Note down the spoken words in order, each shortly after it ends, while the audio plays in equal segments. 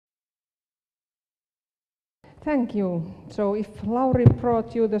Thank you. So if Lauri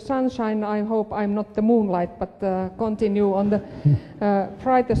brought you the sunshine, I hope I'm not the moonlight, but continue on the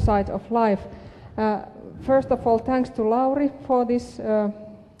brighter side of life. First of all, thanks to Lauri for this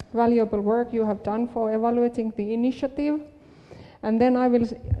valuable work you have done for evaluating the initiative. And then I will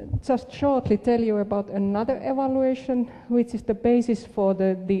just shortly tell you about another evaluation, which is the basis for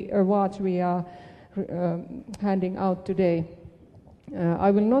the awards we are handing out today.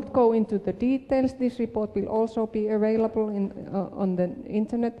 I will not go into the details. This report will also be available on the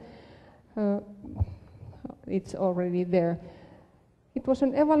internet. It's already there. It was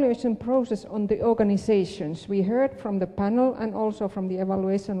an evaluation process on the organizations. We heard from the panel and also from the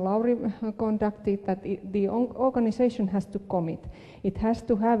evaluation Lauri conducted that the organization has to commit. It has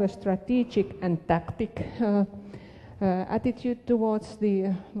to have a strategic and tactic attitude towards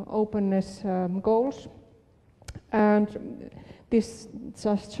the openness goals. And this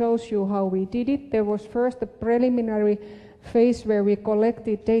just shows you how we did it. There was first a preliminary phase where we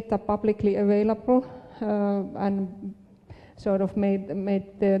collected data publicly available and sort of made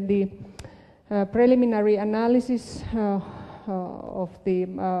the preliminary analysis of the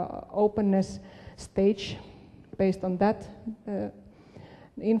openness stage based on that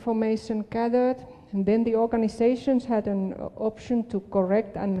information gathered. And then the organizations had an option to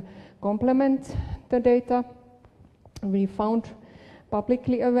correct and complement the data we found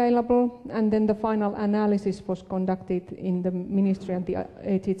publicly available, and then the final analysis was conducted in the Ministry and the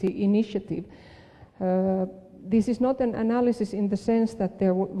ATT initiative. This is not an analysis in the sense that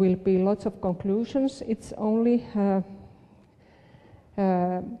there will be lots of conclusions. It's only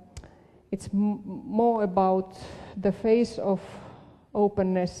more about the phase of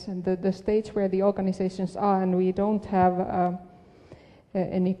openness and the stage where the organizations are, and we don't have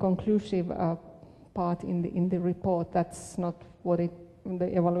any conclusive part in the report. That's not what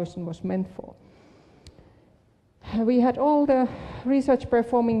the evaluation was meant for. We had all the research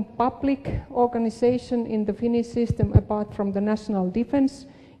performing public organization in the Finnish system apart from the National Defense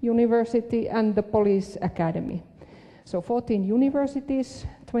University and the Police Academy. So 14 universities,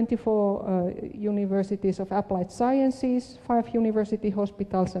 24 universities of applied sciences, 5 university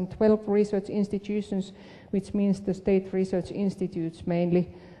hospitals and 12 research institutions, which means the state research institutes mainly,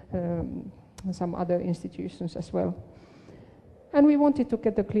 some other institutions as well. And we wanted to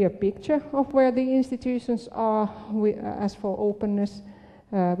get a clear picture of where the institutions are as for openness.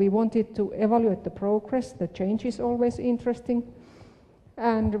 We wanted to evaluate the progress. The change is always interesting.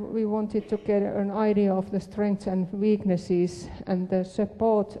 And we wanted to get an idea of the strengths and weaknesses and the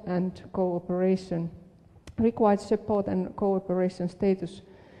support and cooperation, required support and cooperation status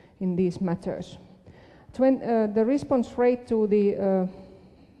in these matters. The response rate to the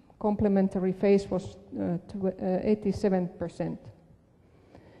complementary phase was 87%.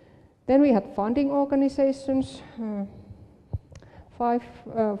 Then we had funding organizations,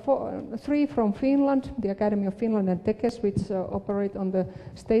 3 from Finland, the Academy of Finland and Tekes, which operate on the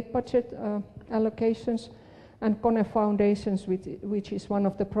state budget allocations, and Kone Foundations, which is one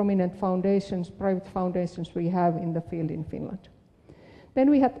of the prominent foundations, private foundations we have in the field in Finland. Then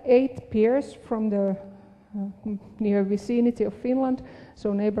we had 8 peers from the near vicinity of Finland,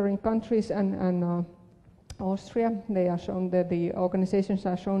 so neighboring countries and Austria. They are shown, the organizations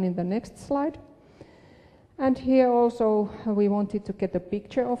are shown in the next slide. And here also we wanted to get a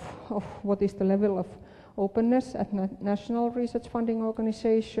picture of what is the level of openness at national research funding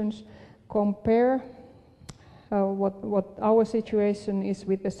organizations, compare what our situation is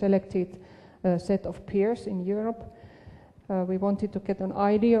with the selected set of peers in Europe. We wanted to get an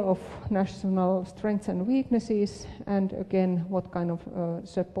idea of national strengths and weaknesses, and again, what kind of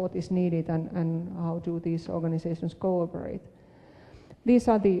support is needed and how do these organizations cooperate. These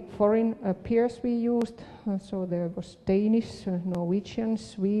are the foreign peers we used, so there was Danish, Norwegian,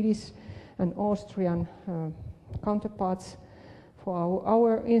 Swedish and Austrian counterparts for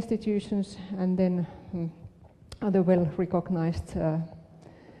our institutions, and then other well-recognized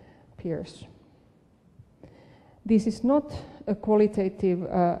peers. This is not a qualitative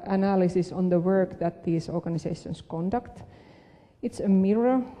analysis on the work that these organizations conduct. It's a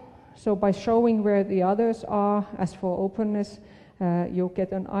mirror, so by showing where the others are as for openness, you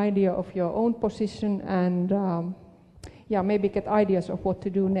get an idea of your own position and maybe get ideas of what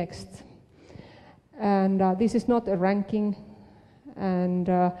to do next. And this is not a ranking, and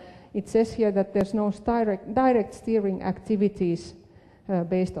it says here that there's no direct steering activities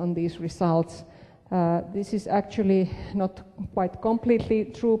based on these results. This is actually not quite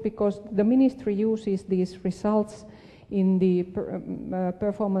completely true, because the ministry uses these results in the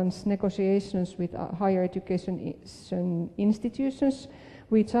performance negotiations with higher education institutions,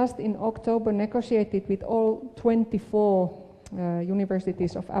 We just in October negotiated with all 24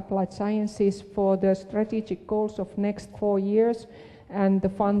 universities of applied sciences for the strategic goals of next 4 years and the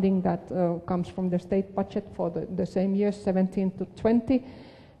funding that comes from the state budget for the same years, 17 to 20.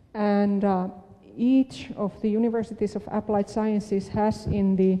 And each of the universities of applied sciences has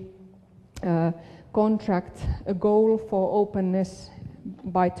in the contract a goal for openness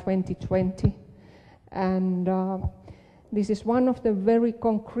by 2020. And this is one of the very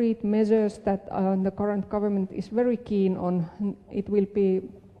concrete measures that the current government is very keen on. It will be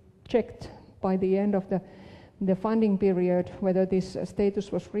checked by the end of the funding period whether this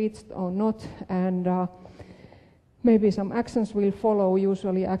status was reached or not, and maybe some actions will follow.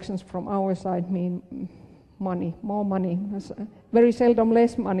 Usually actions from our side mean money, more money. Very seldom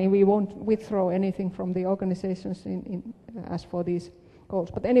less money. We won't withdraw anything from the organizations as for these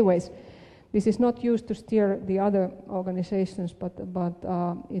goals. But anyways, this is not used to steer the other organizations, but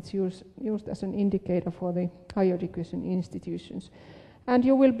it's used as an indicator for the higher education institutions. And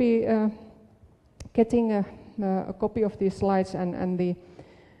you will be getting a copy of these slides, and the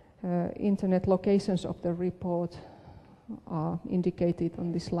internet locations of the report are indicated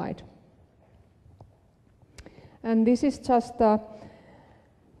on this slide. And this is just to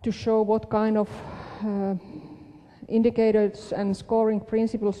show what kind of indicators and scoring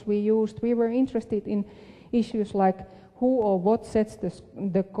principles we used. We were interested in issues like who or what sets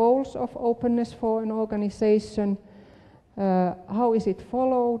the goals of openness for an organization, how is it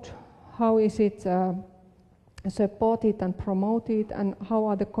followed, how is it supported and promoted, and how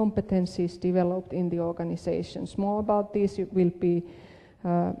are the competencies developed in the organizations. More about this will be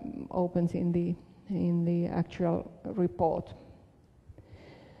opened in the actual report.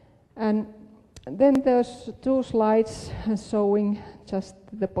 And then there's 2 slides showing just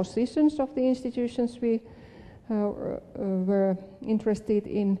the positions of the institutions we were interested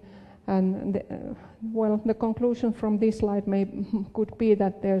in, and the conclusion from this slide could be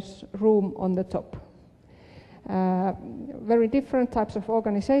that there's room on the top. Very different types of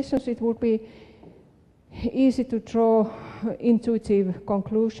organizations. It would be easy to draw intuitive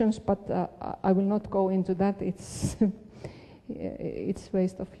conclusions, but I will not go into that. It's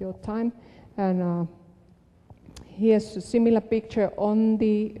waste of your time. And here's a similar picture on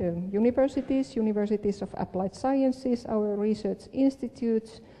the universities of applied sciences, our research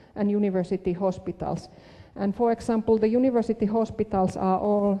institutes, and university hospitals. And for example, the university hospitals are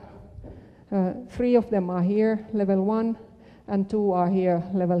all, 3 of them are here, level 1, and 2 are here,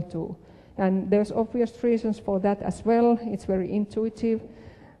 level 2. And there's obvious reasons for that as well. It's very intuitive,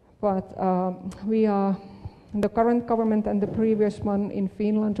 but the current government and the previous one in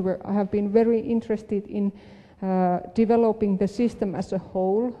Finland have been very interested in developing the system as a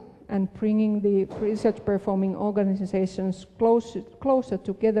whole and bringing the research performing organizations closer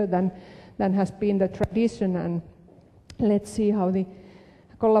together than has been the tradition. And let's see how the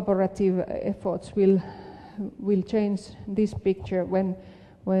collaborative efforts will change this picture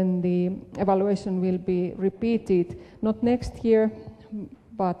when the evaluation will be repeated, not next year,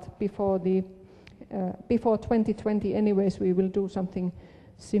 but before 2020 anyways. We will do something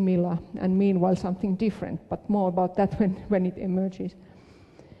similar, and meanwhile something different, but more about that when it emerges.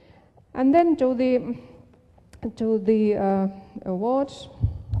 And then to the awards.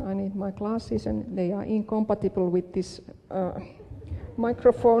 I need my glasses, and they are incompatible with this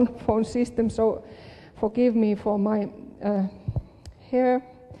microphone system, so forgive me for my hair.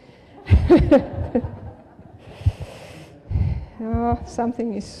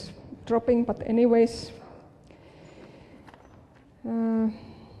 Something is dropping, but anyways.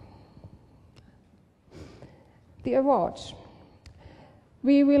 The awards.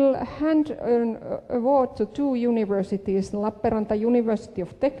 We will hand an award to 2 universities, Lappeenranta University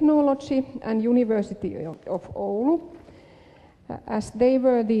of Technology and University of Oulu, as they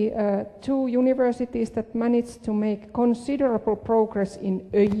were the 2 universities that managed to make considerable progress in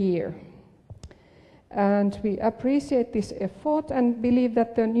a year. And we appreciate this effort and believe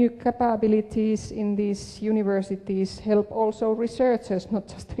that the new capabilities in these universities help also researchers, not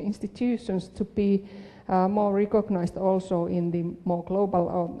just the institutions, to be more recognized also in the more global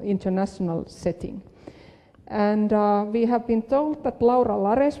or international setting. And we have been told that Laura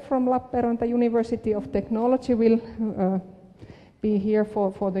Lares from Lappeenranta University of Technology will be here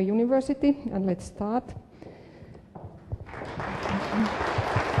for the university, and let's start.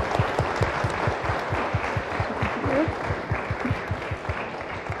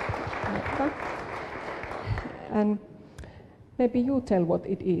 And maybe you tell what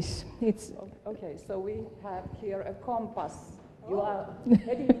it is. It's okay, so we have here a compass. You are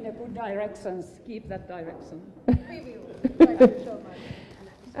heading in a good direction. Keep that direction. We will try to show my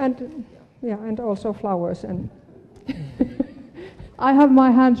And also flowers and I have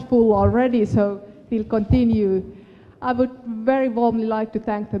my hands full already, so we'll continue. I would very warmly like to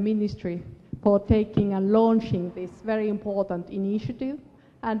thank the Ministry for taking and launching this very important initiative,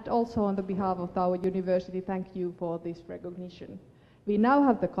 and also on the behalf of our university, thank you for this recognition. We now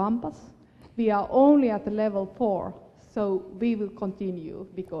have the campus. We are only at the level 4, so we will continue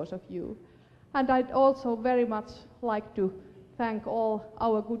because of you. And I'd also very much like to thank all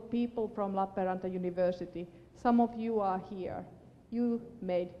our good people from Lappeenranta University. Some of you are here. You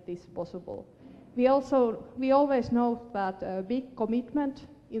made this possible. We always know that a big commitment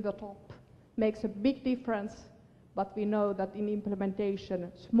in the top makes a big difference, but we know that in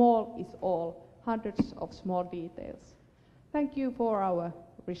implementation, small is all, hundreds of small details. Thank you for our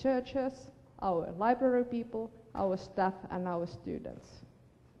researchers, our library people, our staff and our students.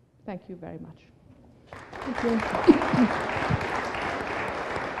 Thank you very much. thank you.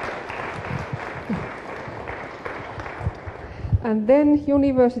 And then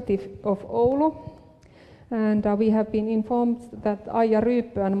University of Oulu, and we have been informed that Aija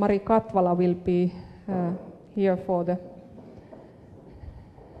Ryyppö and Mari Katvala will be here for the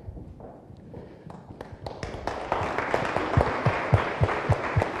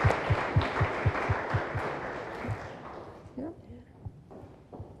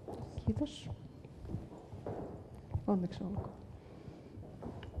Kiitos. Onneksi olkoon.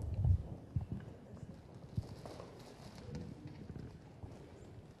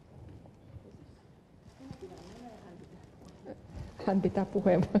 Hän pitää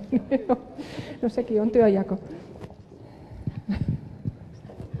puheenvuoron. No sekin on työjako.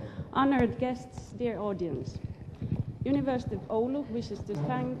 Honored guests, dear audience. University of Oulu wishes to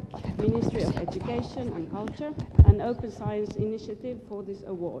thank Ministry of Education and Culture and Open Science Initiative for this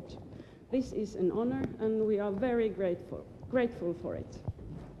award. This is an honor and we are very grateful for it.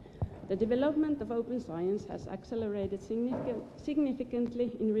 The development of open science has accelerated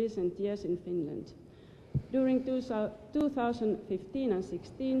significantly in recent years in Finland. During 2015 and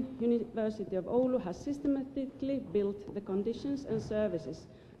 16, University of Oulu has systematically built the conditions and services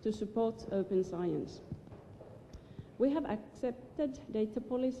to support open science. We have accepted data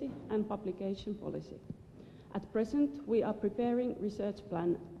policy and publication policy. At present, we are preparing research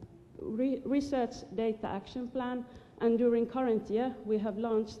data action plan, and during current year, we have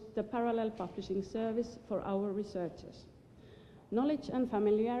launched the parallel publishing service for our researchers. Knowledge and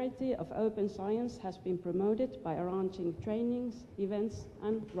familiarity of open science has been promoted by arranging trainings, events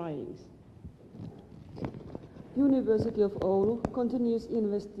and writings. University of Oulu continues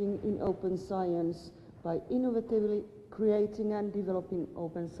investing in open science by innovatively creating and developing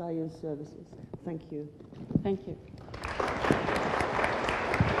open science services. Thank you. Thank you.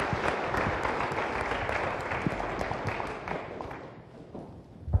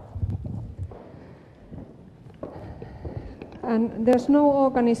 And there's no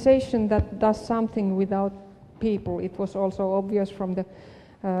organization that does something without people. It was also obvious from the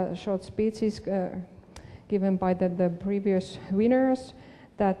short speeches given by the previous winners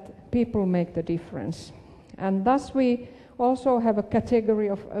that people make the difference. And thus we also have a category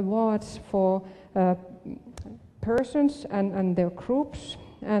of awards for persons and their groups.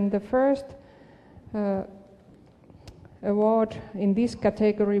 And the first award in this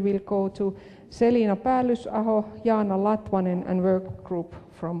category will go to Selina Päällysaho, Jaana Latvanen and work group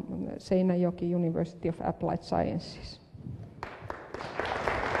from Seinäjoki University of Applied Sciences.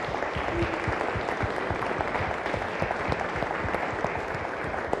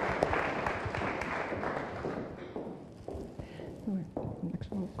 Onneksi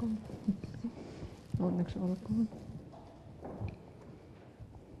olkoon. Onneksi olkoon.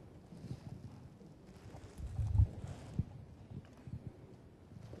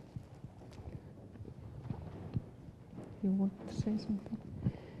 You want to say something?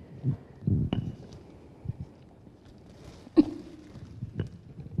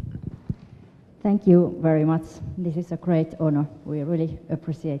 Thank you very much. This is a great honor. We really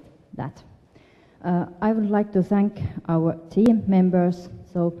appreciate that. I would like to thank our team members.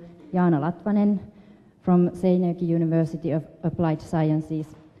 So Jaana Latvanen from Seinäjoki University of Applied Sciences,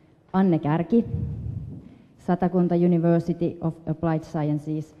 Anne Kärki, Satakunta University of Applied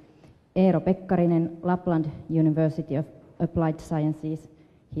Sciences, Eero Pekkarinen, Lapland University of Applied Sciences,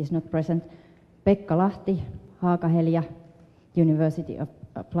 he is not present, Pekka Lahti, Haaga-Helia University of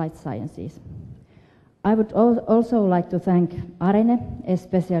Applied Sciences. I would also like to thank Arene,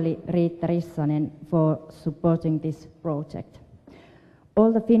 especially Riitta Rissanen, for supporting this project.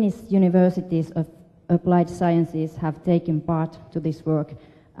 All the Finnish universities of applied sciences have taken part to this work,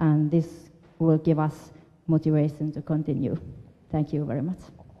 and this will give us motivation to continue. Thank you very much.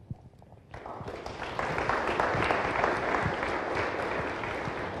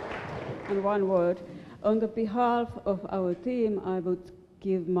 and one word. On the behalf of our team, I would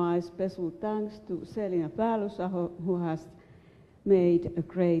give my special thanks to Selina Päälusaho, who has made a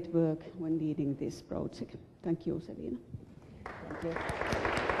great work when leading this project. Thank you, Selina. Thank you.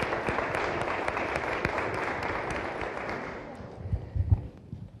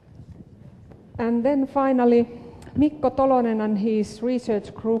 And then finally, Mikko Tolonen and his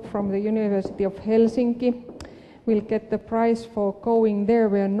research group from the University of Helsinki will get the prize for going there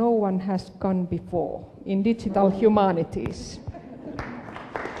where no one has gone before, in digital humanities.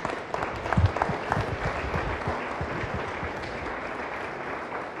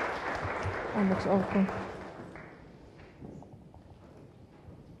 Onneksi olkoon.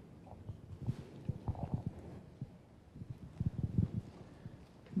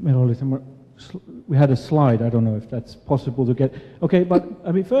 We had a slide. I don't know if that's possible to get. Okay, but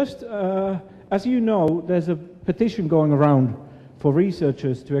I mean, first, as you know, there's a petition going around for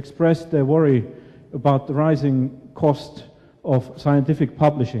researchers to express their worry about the rising cost of scientific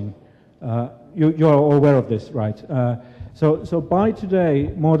publishing. You're all aware of this, right? So by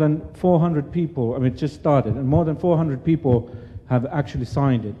today, more than 400 people, I mean, it just started, and more than 400 people have actually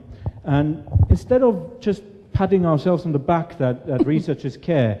signed it. And instead of just patting ourselves on the back that researchers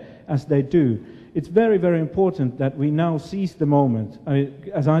care, as they do, it's very, very important that we now seize the moment. I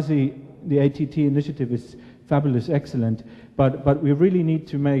mean, as I see, the ATT initiative is fabulous, excellent, but we really need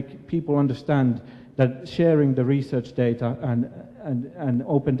to make people understand that sharing the research data and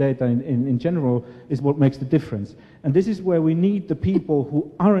open data in general is what makes the difference. And this is where we need the people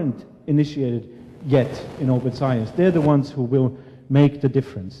who aren't initiated yet in open science. They're the ones who will make the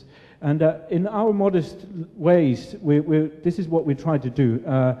difference. And in our modest ways, this is what we try to do.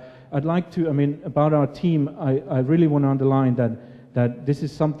 I'd like to, I mean, about our team, I really want to underline that this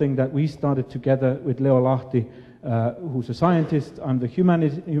is something that we started together with Leo Lahti, who's a scientist. I'm the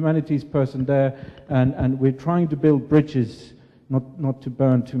humanities person there, and we're trying to build bridges, not to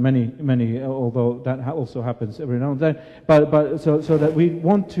burn too many, although that also happens every now and then, but so that we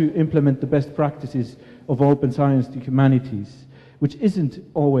want to implement the best practices of open science to humanities, which isn't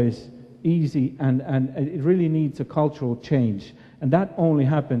always easy, and it really needs a cultural change. And that only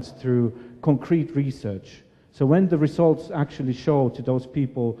happens through concrete research. So when the results actually show to those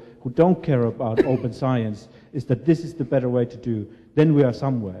people who don't care about open science is that this is the better way to do, then we are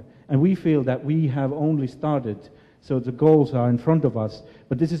somewhere. And we feel that we have only started, so the goals are in front of us,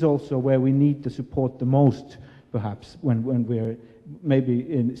 but this is also where we need the support the most, perhaps, when we're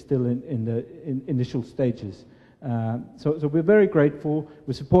maybe still in the initial stages. So we're very grateful.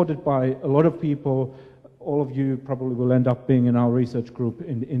 We're supported by a lot of people. All of you probably will end up being in our research group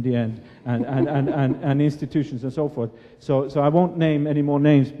in the end, and institutions and so forth. So I won't name any more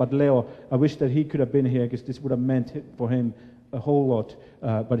names, but Leo, I wish that he could have been here, because this would have meant for him a whole lot.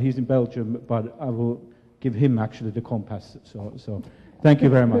 But he's in Belgium, but I will give him actually the compass. So thank you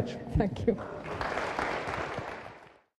very much. Thank you.